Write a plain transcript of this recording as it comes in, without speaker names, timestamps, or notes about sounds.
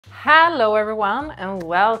Hello everyone and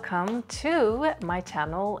welcome to my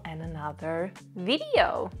channel and another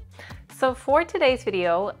video. So for today's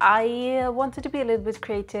video I wanted to be a little bit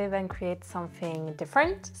creative and create something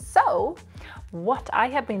different. So what I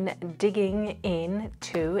have been digging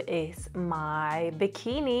into is my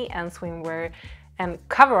bikini and swimwear and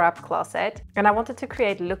cover-up closet, and I wanted to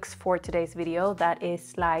create looks for today's video that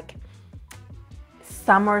is like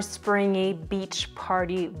summer springy beach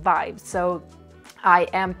party vibes. So I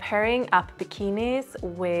am pairing up bikinis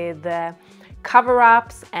with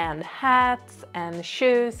cover-ups and hats and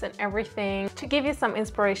shoes and everything to give you some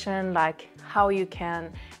inspiration, like how you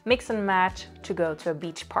can mix and match to go to a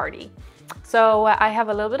beach party. So I have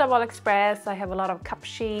a little bit of Aliexpress, I have a lot of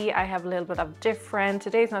Cupshe, I have a little bit of different.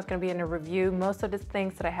 Today's not going to be in a review. Most of the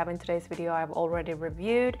things that I have in today's video I've already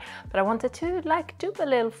reviewed, but I wanted to do a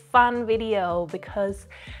little fun video because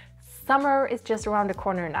summer is just around the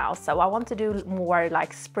corner now, so I want to do more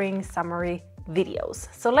like spring summery videos.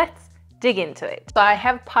 So let's dig into it. So I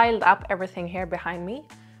have piled up everything here behind me.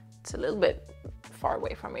 It's a little bit far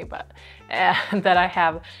away from me, but that I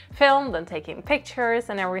have filmed and taking pictures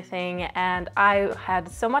and everything, and I had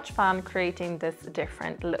so much fun creating these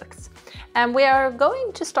different looks. And we are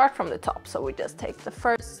going to start from the top, so we just take the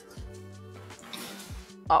first.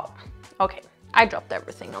 Oh, okay. I dropped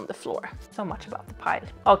everything on the floor. So much about the pile.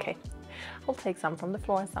 Okay, I'll take some from the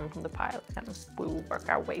floor, some from the pile, and we will work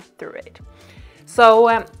our way through it.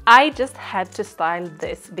 So I just had to style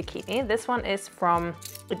this bikini. This one is from,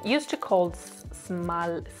 it used to called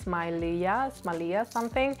Smalia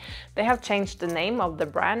something. They have changed the name of the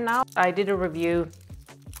brand now. I did a review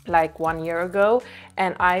like 1 year ago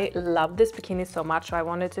and I love this bikini so much. So I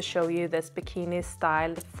wanted to show you this bikini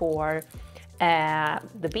styled for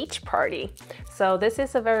the beach party. So this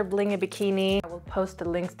is a very blingy bikini. I will post the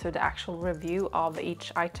links to the actual review of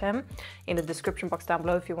each item in the description box down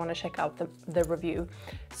below if you want to check out the review.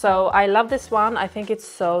 So I love this one. I think it's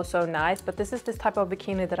so nice, but this is this type of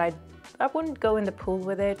bikini that I wouldn't go in the pool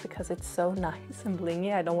with it because it's so nice and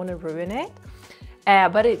blingy. I don't want to ruin it,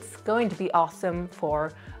 but it's going to be awesome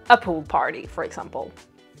for a pool party, for example.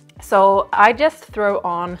 So I just throw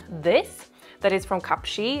on this that is from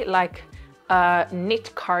Cupshe, like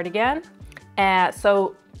knit cardigan,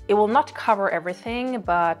 so it will not cover everything,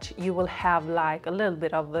 but you will have like a little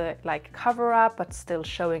bit of the like cover up but still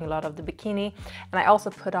showing a lot of the bikini. And I also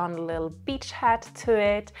put on a little beach hat to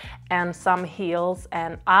it and some heels,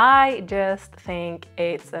 and I just think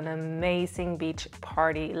it's an amazing beach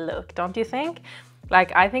party look, don't you think?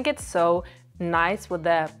 Like, I think it's so nice with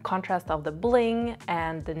the contrast of the bling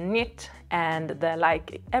and the knit and the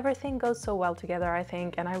like, everything goes so well together, I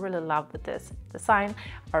think. And I really loved this design.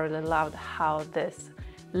 I really loved how this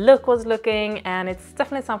look was looking, and it's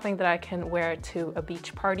definitely something that I can wear to a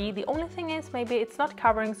beach party. The only thing is maybe it's not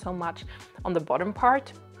covering so much on the bottom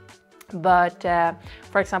part. But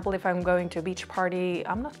for example, if I'm going to a beach party,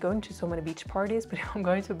 I'm not going to so many beach parties, but if I'm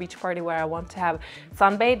going to a beach party where I want to have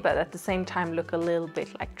sunbathe but at the same time look a little bit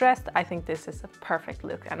like dressed, I think this is a perfect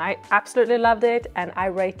look and I absolutely loved it, and I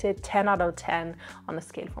rated 10 out of 10 on a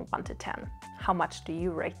scale from 1 to 10. How much do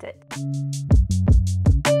you rate it?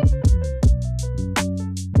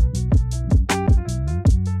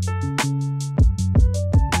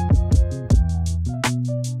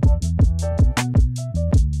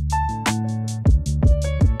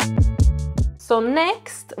 So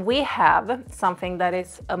next we have something that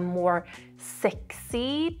is a more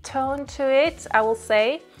sexy tone to it, I will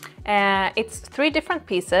say. It's 3 different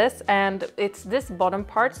pieces, and it's this bottom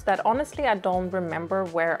parts that honestly I don't remember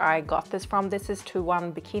where I got this from. This is to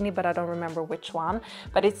one bikini, but I don't remember which one.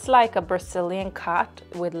 But it's like a Brazilian cut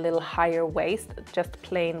with a little higher waist, just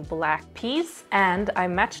plain black piece. And I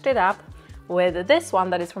matched it up with this one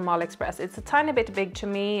that is from Aliexpress. It's a tiny bit big to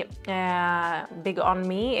me, big on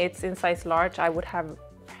me. It's in size large. I would have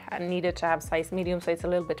needed to have size medium, so it's a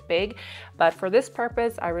little bit big. But for this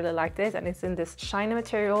purpose, I really like this, and it's in this shiny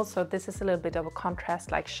material. So this is a little bit of a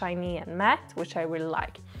contrast, like shiny and matte, which I really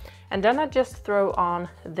like. And then I just throw on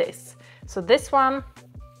this. So this one,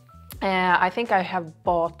 I think I have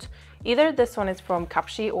bought, either this one is from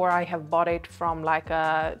Cupshe or I have bought it from like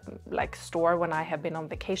a store when I have been on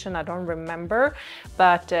vacation. I don't remember,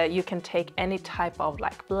 but you can take any type of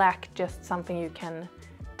like black, just something you can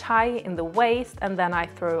tie in the waist, and then I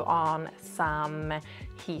throw on some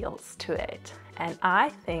heels to it. And I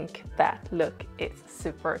think that look is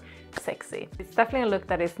super sexy. It's definitely a look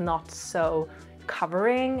that is not so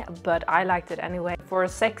covering, but I liked it anyway. For a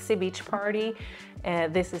sexy beach party,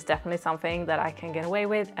 this is definitely something that I can get away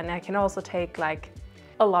with, and I can also take like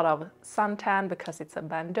a lot of suntan because it's a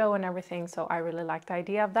bandeau and everything, so I really like the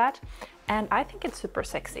idea of that, and I think it's super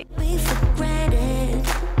sexy.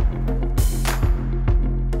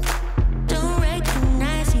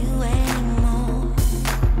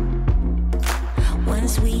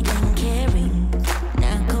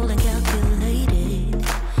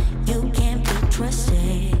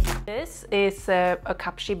 This is a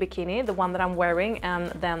Cupshe bikini, the one that I'm wearing,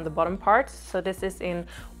 and then the bottom part. So this is in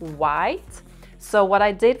white. So what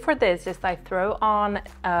I did for this is I throw on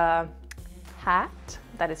a hat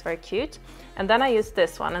that is very cute, and then I use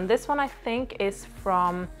this one, and this one I think is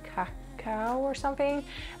from Cacao or something.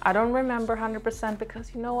 I don't remember 100%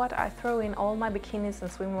 because you know what, I throw in all my bikinis and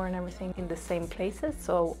swimwear and everything in the same places,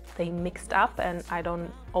 so they mixed up and I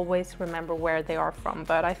don't always remember where they are from,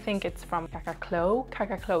 but I think it's from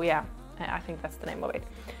Cacao, yeah, I think that's the name of it.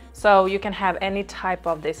 So you can have any type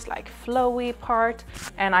of this like flowy part,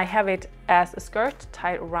 and I have it as a skirt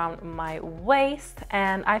tied around my waist,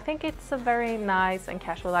 and I think it's a very nice and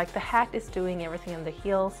casual, like the hat is doing everything, and the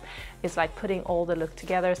heels is like putting all the look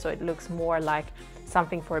together, so it looks more like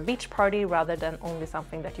something for a beach party rather than only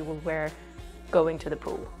something that you will wear going to the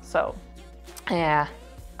pool. So yeah,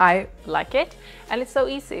 I like it, and it's so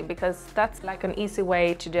easy because that's like an easy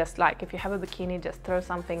way to just like, if you have a bikini, just throw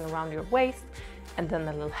something around your waist and then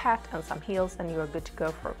a little hat and some heels, and you are good to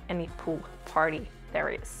go for any pool party there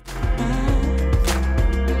is.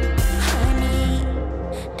 Honey,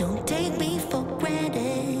 don't take me for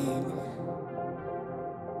granted,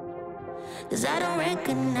 'cause I don't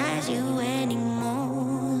recognize you anymore.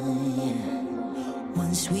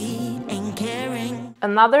 One sweet and caring.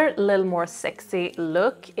 Another little more sexy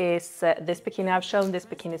look is this bikini. I've shown this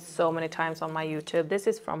bikini so many times on my YouTube. This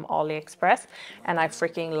is from Aliexpress, and I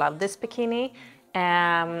freaking love this bikini.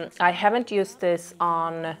 I haven't used this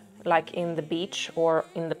on like in the beach or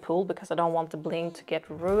in the pool because I don't want the bling to get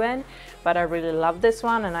ruined, but I really love this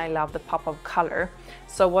one and I love the pop of color.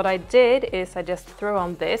 So what I did is I just threw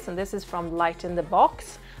on this, and this is from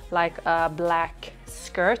Lightinthebox, like a black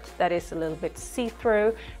skirt that is a little bit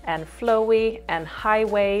see-through and flowy and high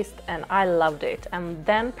waist, and I loved it. And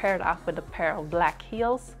then paired up with a pair of black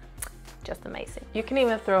heels, just amazing. You can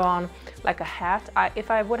even throw on like a hat.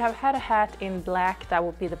 If I would have had a hat in black, that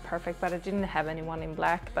would be the perfect, but I didn't have anyone in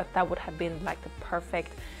black, but that would have been like the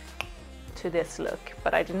perfect to this look,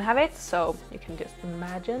 but I didn't have it, so you can just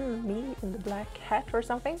imagine me in the black hat or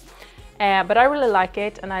something. But I really like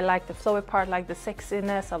it, and I like the flowy part, like the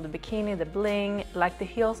sexiness of the bikini, the bling, like the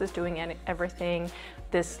heels is doing everything.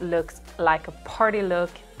 This looks like a party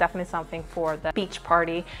look, definitely something for the beach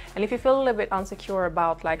party. And if you feel a little bit insecure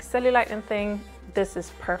about like cellulite and thing, this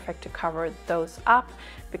is perfect to cover those up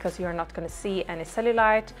because you're not going to see any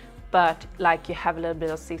cellulite, but like you have a little bit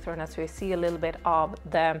of see-throughness, so you see a little bit of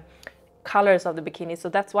the colors of the bikini. So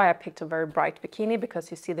that's why I picked a very bright bikini,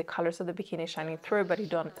 because you see the colors of the bikini shining through, but you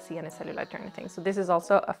don't see any cellulite or anything. So this is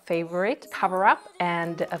also a favorite cover up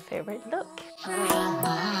and a favorite look.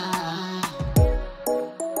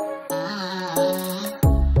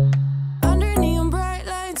 Under neon bright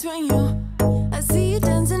lights when I see you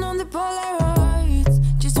dancing on the Polaroids.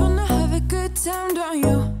 Just wanna have a good time, don't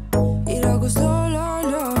you? It all goes slow, low,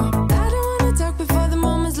 low. I don't wanna talk before the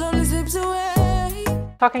moment slowly slips away.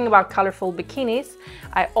 Talking about colorful bikinis,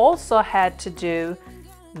 I also had to do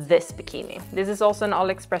this bikini. This is also an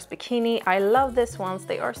Aliexpress bikini. I love these ones.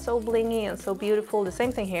 They are so blingy and so beautiful. The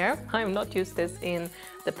same thing here. I have not used this in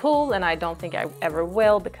the pool, and I don't think I ever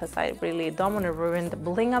will because I really don't want to ruin the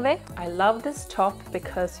bling of it. I love this top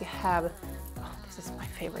because you have, oh, this is my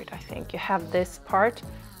favorite, I think. You have this part,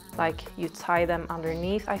 like you tie them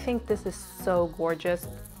underneath. I think this is so gorgeous.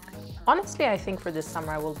 Honestly, I think for this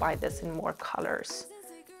summer I will buy this in more colors.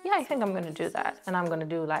 Yeah, I think I'm gonna do that, and I'm gonna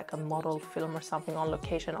do like a model film or something on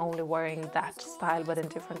location, only wearing that style but in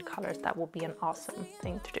different colors. That would be an awesome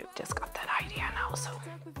thing to do. Just got that idea now, so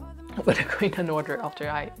I'm gonna go in an order after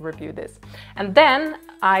I review this. And then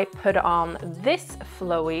I put on this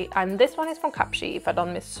flowy, and this one is from Cupshe, if I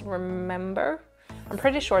don't misremember. I'm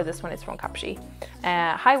pretty sure this one is from Cupshe.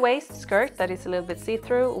 High waist skirt that is a little bit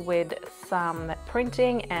see-through with some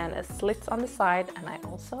printing and slits on the side, and I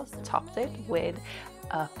also topped it with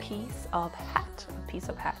a piece of hat,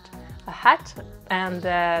 a hat and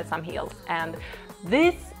some heels. And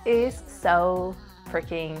this is so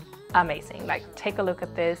freaking amazing. Like, take a look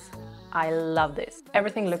at this. I love this.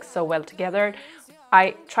 Everything looks so well together.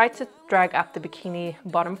 I tried to drag up the bikini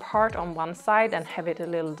bottom part on one side and have it a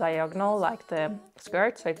little diagonal like the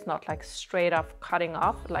skirt, so it's not like straight off cutting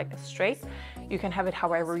off like a straight. You can have it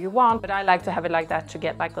however you want, but I like to have it like that to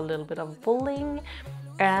get like a little bit of bling.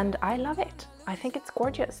 and I love it. I think it's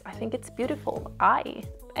gorgeous. I think it's beautiful. I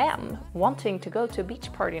am wanting to go to a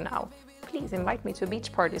beach party now. Please invite me to a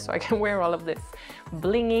beach party so I can wear all of this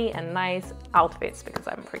blingy and nice outfits because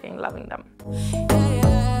I'm freaking loving them.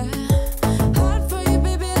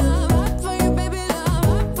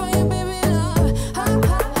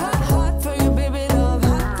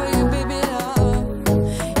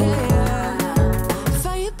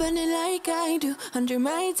 Under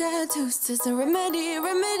my tattoos, there's a remedy,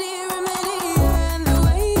 remedy, remedy. Yeah, and the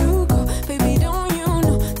way you go, baby, don't you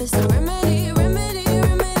know? There's a remedy, remedy,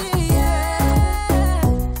 remedy. Yeah,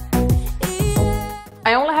 yeah.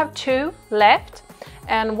 I only have 2 left,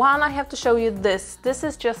 and one I have to show you this. This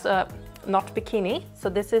is just a not bikini, so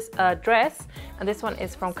this is a dress, and this one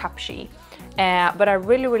is from Cupshe. But I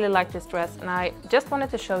really like this dress, and I just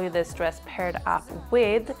wanted to show you this dress paired up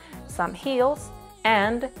with some heels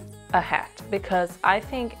and a hat, because I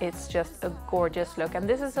think it's just a gorgeous look. And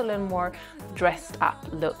this is a little more dressed up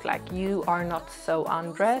look, like you are not so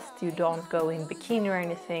undressed, you don't go in bikini or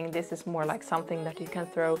anything. This is more like something that you can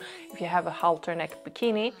throw if you have a halter neck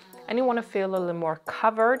bikini and you want to feel a little more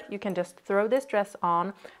covered. You can just throw this dress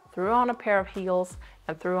on, throw on a pair of heels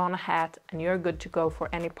and throw on a hat, and you're good to go for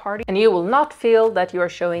any party, and you will not feel that you are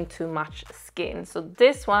showing too much skin. So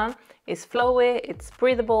this one is flowy, it's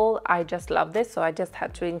breathable. I just love this, so I just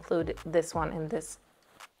had to include this one in this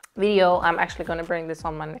video. I'm actually going to bring this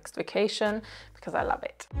on my next vacation because I love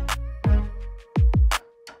it.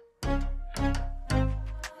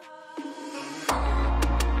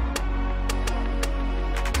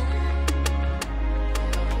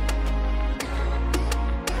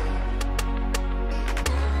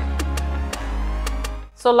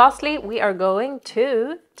 So lastly, we are going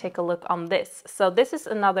to take a look on this. So this is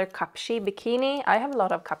another Cupshe bikini. I have a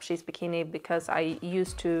lot of Cupshe's bikini because I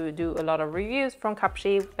used to do a lot of reviews from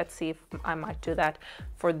Cupshe. Let's see if I might do that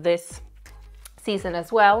for this season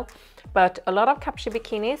as well. But a lot of Cupshe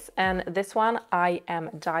bikinis, and this one I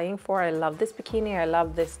am dying for. I love this bikini. I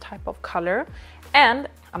love this type of color. And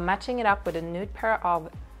I'm matching it up with a nude pair of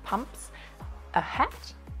pumps, a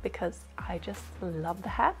hat, because I just love the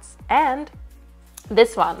hats, and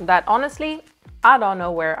this one that honestly I don't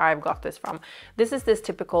know where I've got this from. This is this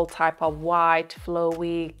typical type of white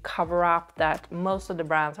flowy cover up that most of the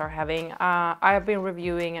brands are having. I have been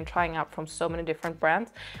reviewing and trying out from so many different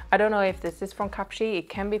brands. I don't know if this is from Cupshe. It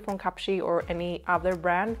can be from Cupshe or any other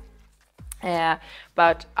brand.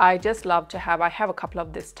 But I just love to have, I have a couple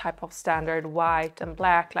of this type of standard white and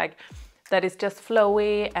black, like that is just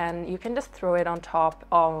flowy, and you can just throw it on top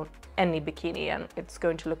of any bikini and it's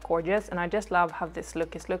going to look gorgeous. And I just love how this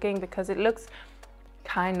look is looking because it looks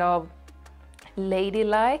kind of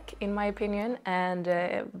ladylike in my opinion, and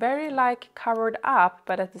very like covered up,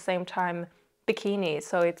 but at the same time bikini.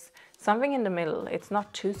 So it's something in the middle. It's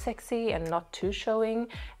not too sexy and not too showing,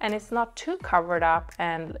 and it's not too covered up,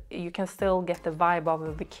 and you can still get the vibe of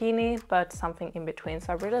a bikini, but something in between.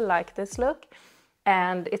 So I really like this look,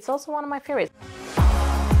 and it's also one of my favorites.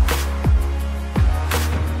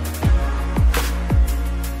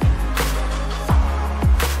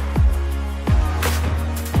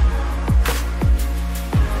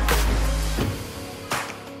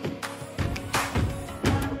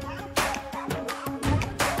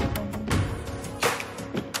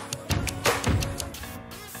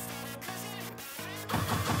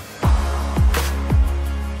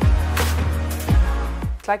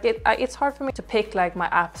 Like it's hard for me to pick like my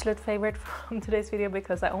absolute favorite from today's video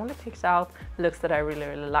because I only picked out looks that I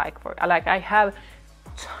really like. I have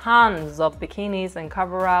tons of bikinis and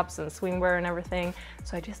cover-ups and swimwear and everything,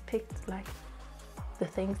 so I just picked like the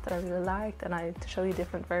things that I really liked, and to show you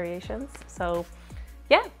different variations. So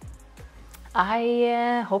yeah,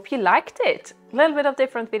 I hope you liked it. A little bit of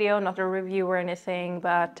different video, not a review or anything,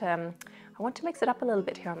 but I want to mix it up a little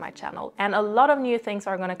bit here on my channel, and a lot of new things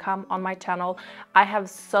are going to come on my channel. I have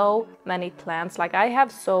so many plans, like I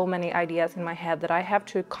have so many ideas in my head that I have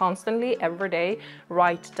to constantly every day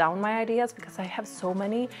write down my ideas because I have so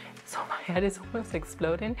many, so my head is almost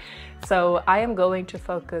exploding. So I am going to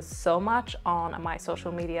focus so much on my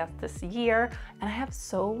social media this year, and I have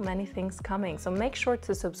so many things coming. So make sure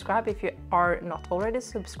to subscribe if you are not already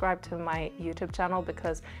subscribed to my YouTube channel,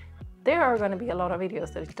 because there are going to be a lot of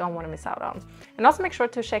videos that you don't want to miss out on. And also make sure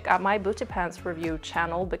to check out my Bootypants review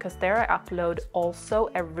channel, because there I upload also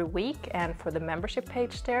every week, and for the membership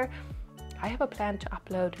page there I have a plan to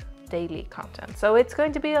upload daily content. So it's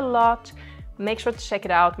going to be a lot. Make sure to check it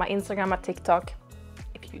out. My Instagram, my TikTok.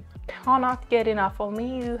 If you cannot get enough of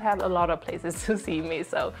me, you have a lot of places to see me.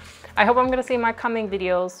 So I hope I'm going to see my coming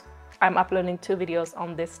videos. I'm uploading 2 videos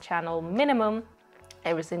on this channel minimum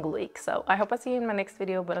every single week. So I hope I see you in my next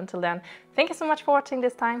video, but until then, thank you so much for watching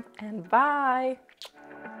this time, and bye!